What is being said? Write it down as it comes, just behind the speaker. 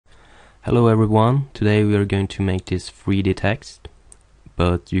Hello everyone, today we are going to make this 3D text,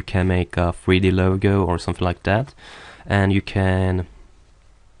 but you can make a 3D logo or something like that, and you can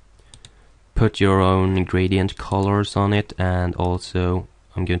put your own gradient colors on it, and also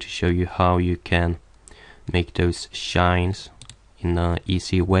I'm going to show you how you can make those shines in an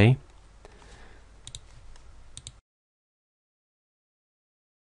easy way.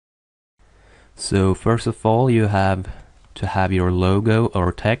 So first of all, you have to have your logo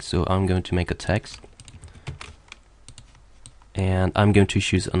or text, so I'm going to make a text. And I'm going to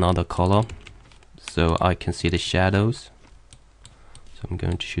choose another color so I can see the shadows. So I'm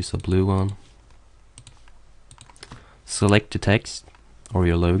going to choose a blue one. Select the text or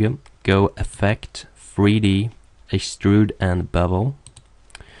your logo. Go Effect, 3D, Extrude and Bevel.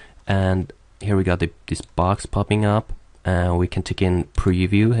 And here we got this box popping up. And we can take in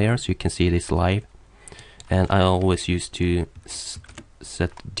preview here so you can see this live. And I always used to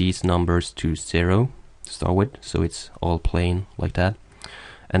set these numbers to 0 to start with, so it's all plain like that.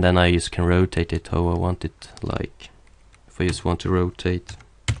 And then I just can rotate it how I want it. Like if I just want to rotate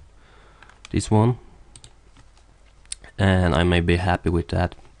this one, and I may be happy with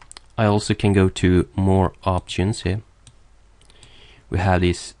that. I also can go to more options here. We have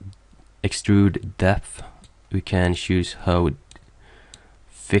this extrude depth. We can choose how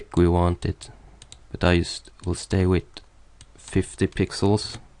thick we want it, but I just will stay with 50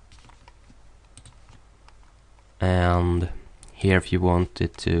 pixels. And here if you want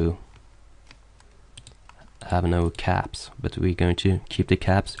it to have no caps, but we're going to keep the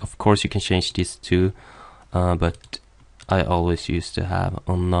caps. Of course you can change this too, but I always used to have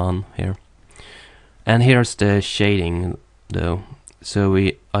on none here. And here's the shading though. So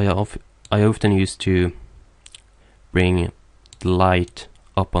I often used to bring the light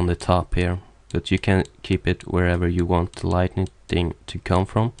up on the top here, but you can keep it wherever you want the lighting to come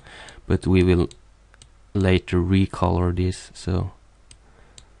from, but we will later recolor this, so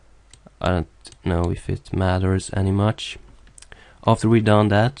I don't know if it matters any much. After we've done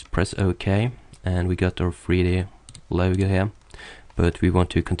that, press OK, and we got our 3D logo here, but we want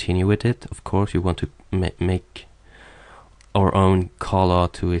to continue with it. Of course we want to make our own color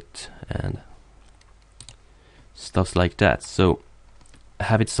to it and stuff like that. So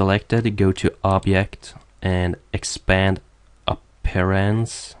have it selected, go to Object and Expand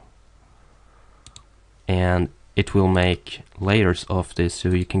Appearance, and it will make layers of this. So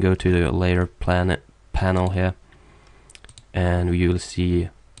you can go to the layer panel here, and you will see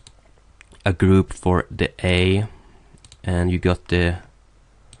a group for the A, and you got the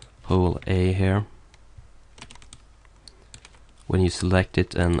whole A here. When you select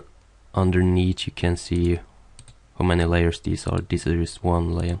it, and underneath you can see how many layers these are. This is just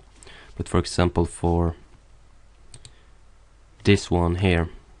one layer, but for example for this one here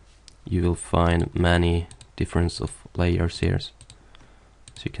you will find many difference of layers here, so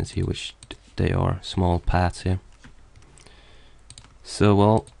you can see which they are, small paths here. So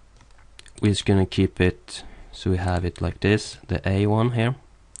well, we're just gonna keep it so we have it like this, the A one here.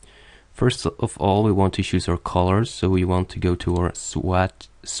 First of all, we want to choose our colors, so we want to go to our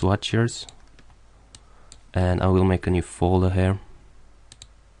swatches, and I will make a new folder here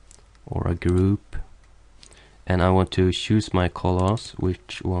or a group, and I want to choose my colors,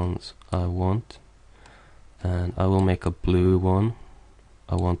 which ones I want, and I will make a blue one.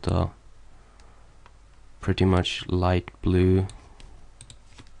 I want a pretty much light blue.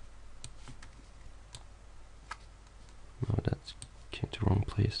 No, that came to the wrong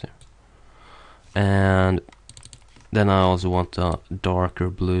place there. And then I also want a darker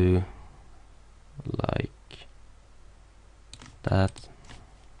blue, like that.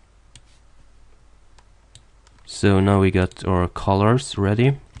 So now we got our colors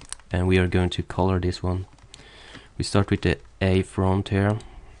ready, and we are going to color this one. We start with the A front here.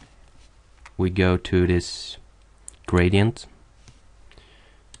 We go to this gradient,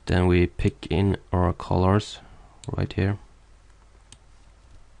 then we pick in our colors right here,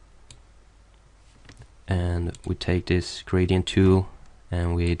 and we take this gradient tool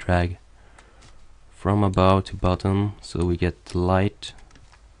and we drag from above to bottom, so we get light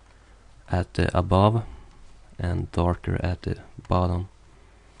at the above and darker at the bottom.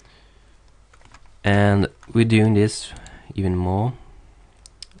 And we're doing this even more.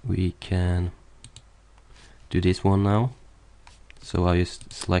 We can do this one now. So I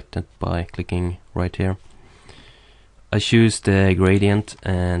just select it by clicking right here. I choose the gradient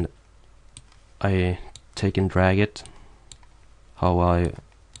and I take and drag it how I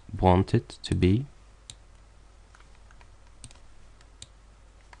want it to be.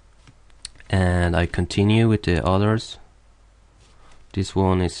 And I continue with the others. This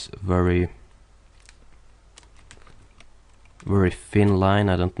one is very thin line.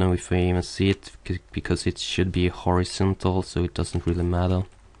 I don't know if I even see it because it should be horizontal, so it doesn't really matter.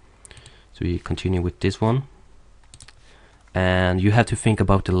 So we continue with this one, and you have to think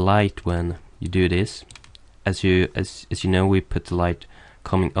about the light when you do this. As you know, we put the light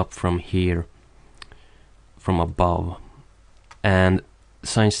coming up from here, from above, and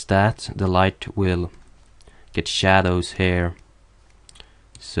since that the light will get shadows here,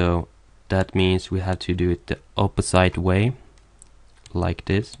 so that means we have to do it the opposite way, like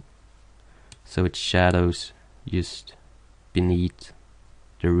this, so it shadows just beneath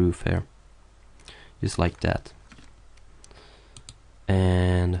the roof here, just like that.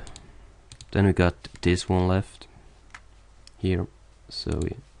 And then we got this one left here, so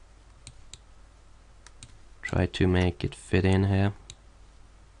we try to make it fit in here.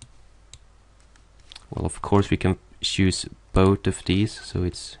 Well, of course we can choose both of these, so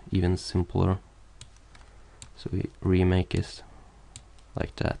it's even simpler. So we remake it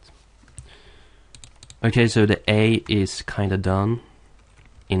like that. Okay, so the A is kinda done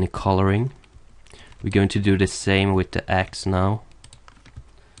in the coloring. We're going to do the same with the X now.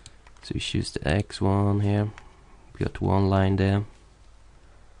 So we choose the X one here. We got one line there.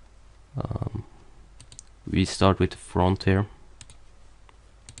 We start with the front here.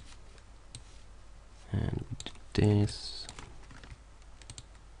 And this.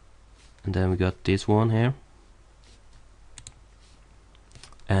 And then we got this one here.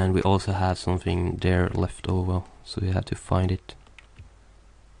 And we also have something there left over, so we have to find it.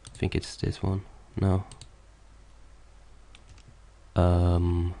 I think it's this one. No.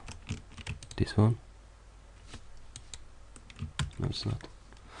 This one? No, it's not.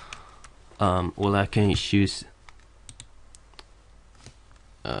 Well, I can choose.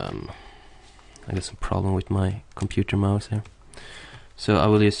 I got some problem with my computer mouse here. So I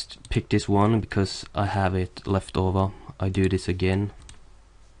will just pick this one because I have it left over. I do this again.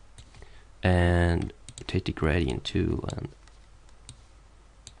 And take the gradient tool and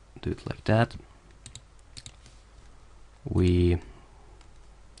do it like that. Which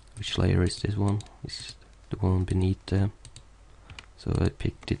layer is this one? It's the one beneath there. So I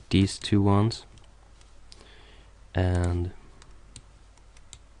picked these two ones, and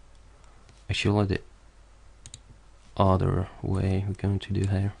actually the other way we're going to do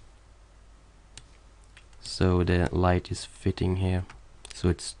here. So the light is fitting here, so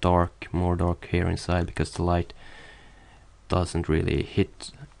it's dark, more dark here inside, because the light doesn't really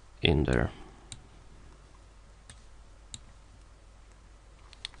hit in there.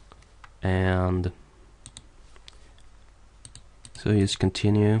 And so just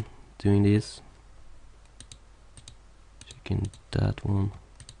continue doing this. Checking that one.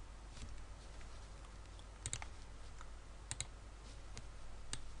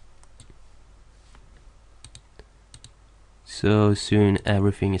 So soon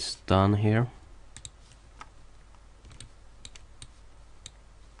everything is done here.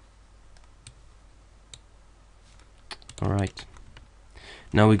 Alright.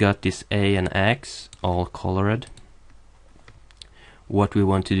 Now we got this A and X all colored. What we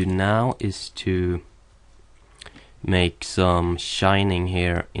want to do now is to make some shining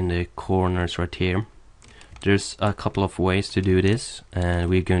here in the corners right here. There's a couple of ways to do this, and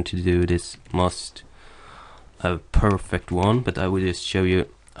we're going to do this most perfect one, but I will just show you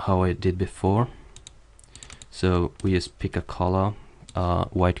how I did before. So we just pick a color,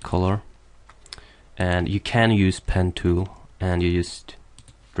 white color, and you can use pen tool, and you just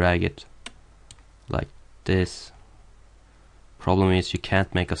drag it like this. Problem is you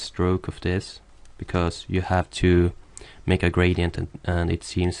can't make a stroke of this because you have to make a gradient, and it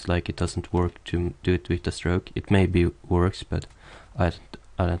seems like it doesn't work to do it with the stroke. It maybe works, but I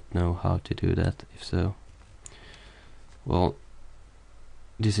don't know how to do that, if so. Well,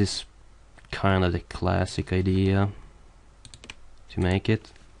 this is kind of the classic idea to make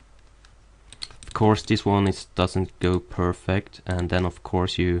it. Of course this one doesn't go perfect, and then of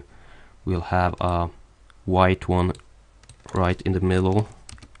course you will have a white one right in the middle,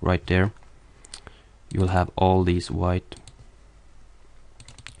 right there. You will have all these white,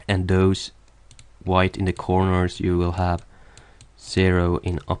 and those white in the corners you will have 0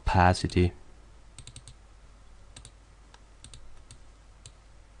 in opacity.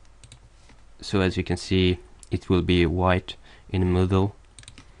 So as you can see, it will be white in the middle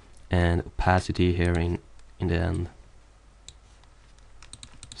and opacity here in the end.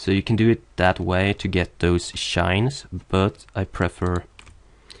 So you can do it that way to get those shines, but I prefer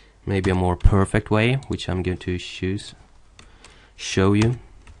maybe a more perfect way, which I'm going to show you.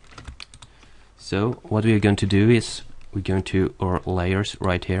 So what we are going to do is we're going to our layers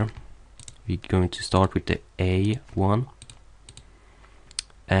right here. We're going to start with the A1,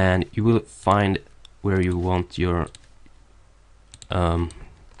 and you will find where you want your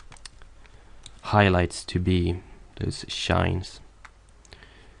highlights to be, those shines.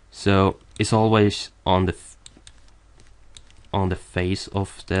 So it's always on the face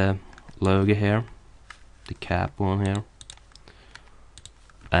of the logo here, the cap one here,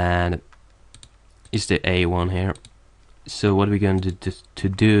 and it's the A1 here. So what we're going to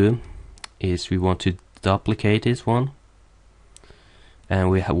do is we want to duplicate this one, and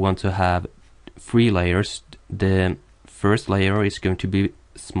we want to have 3 layers. The first layer is going to be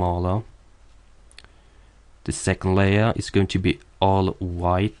smaller. The second layer is going to be all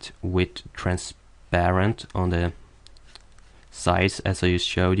white with transparent on the sides, as I just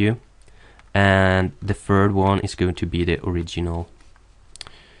showed you, and the third one is going to be the original.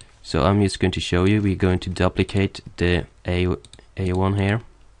 So I'm just going to show you. We're going to duplicate the A1 here,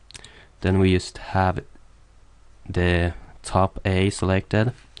 then we just have the top A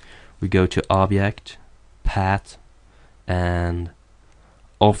selected. We go to Object, Path, and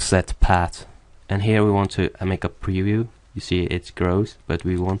Offset Path, and here we want to make a preview. You see it grows, but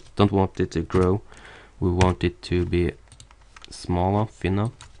we don't want it to grow. We want it to be smaller,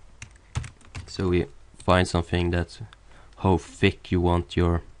 thinner. So we find something that's how thick you want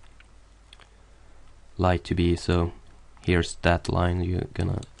your light to be. So here's that line you're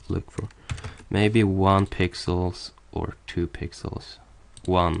gonna look for. Maybe 1 pixels or 2 pixels.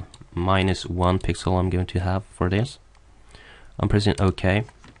 -1 pixel I'm going to have for this. I'm pressing OK,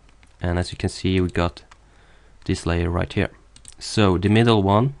 and as you can see, we got this layer right here. So the middle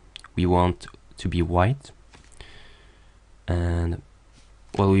one we want to be white, and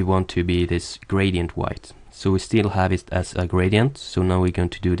well, we want to be this gradient white. So we still have it as a gradient. So now we're going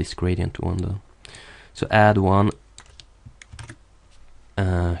to do this gradient one though. So add one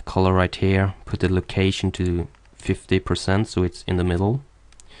color right here, put the location to 50% so it's in the middle.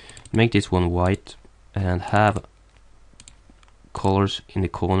 Make this one white and have colors in the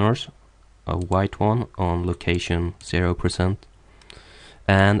corners, a white one on location 0%,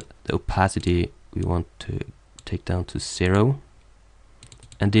 and the opacity we want to take down to 0,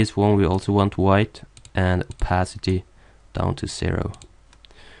 and this one we also want white and opacity down to 0.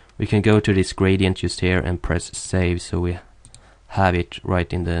 We can go to this gradient just here and press save, so we have it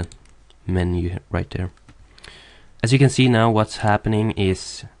right in the menu right there. As you can see now, what's happening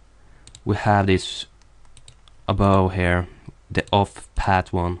is we have this above here, the off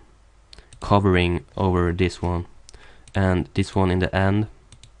path one covering over this one, and this one in the end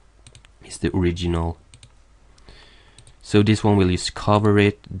is the original. So this one will just cover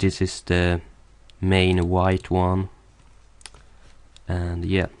it. This is the main white one, and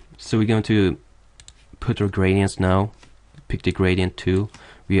yeah, so we're going to put our gradients now. Pick the gradient tool.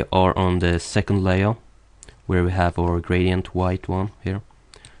 We are on the second layer where we have our gradient white one here.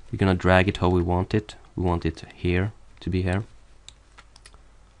 We're gonna drag it how we want it. We want it here to be here,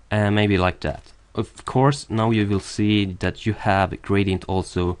 and maybe like that. Of course, now you will see that you have gradient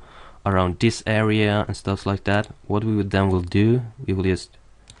also around this area and stuff like that. What we will do, we will just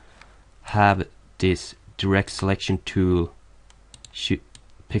have this direct selection tool,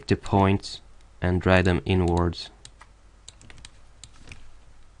 pick the points and drag them inwards.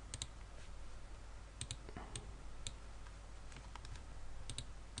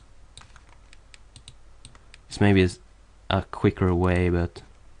 This maybe is a quicker way, but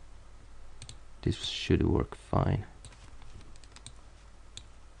this should work fine.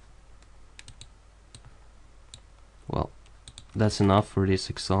 Well, that's enough for this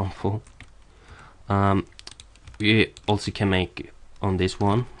example. We also can make on this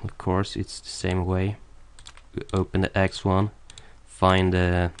one, of course, it's the same way. We open the X one, find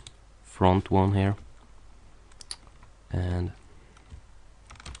the front one here, and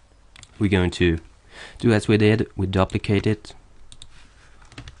we're going to do as we did. We duplicate it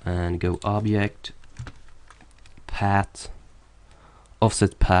and go Object, Path,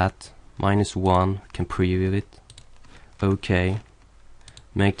 Offset Path, -1, can preview it. OK,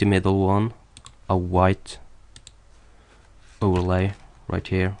 make the middle one a white overlay right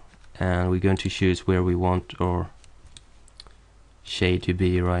here, and we're going to choose where we want our shade to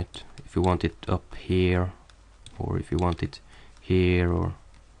be, right? If we want it up here, or if you want it here, or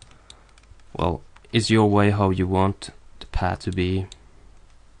well, it's your way how you want the path to be.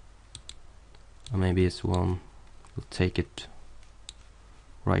 Or maybe this one, we'll take it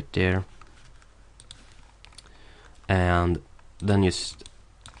right there, and then just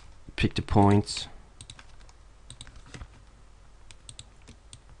pick the points,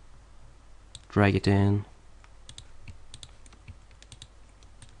 drag it in,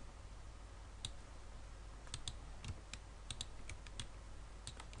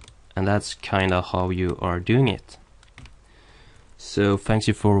 And that's kind of how you are doing it. So thanks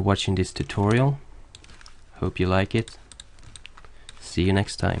you for watching this tutorial. Hope you like it. See you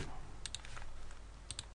next time.